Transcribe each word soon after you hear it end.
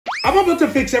I'm about to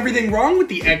fix everything wrong with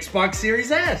the Xbox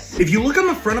Series S. If you look on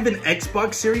the front of an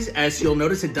Xbox Series S, you'll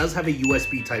notice it does have a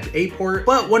USB Type A port,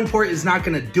 but one port is not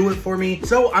gonna do it for me.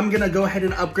 So I'm gonna go ahead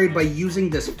and upgrade by using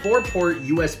this 4-port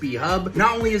USB hub.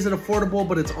 Not only is it affordable,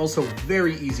 but it's also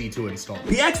very easy to install.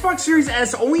 The Xbox Series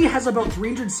S only has about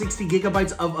 360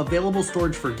 gigabytes of available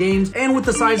storage for games, and with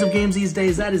the size of games these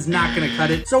days, that is not gonna cut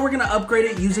it. So we're gonna upgrade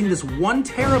it using this 1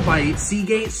 terabyte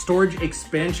Seagate storage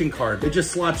expansion card. It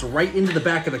just slots right into the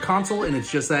back of the console, and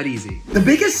it's just that easy. The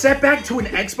biggest setback to an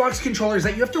Xbox controller is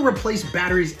that you have to replace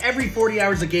batteries every 40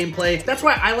 hours of gameplay. That's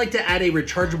why I like to add a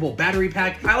rechargeable battery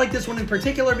pack. I like this one in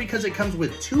particular because it comes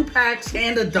with 2 packs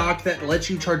and a dock that lets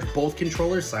you charge both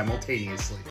controllers simultaneously.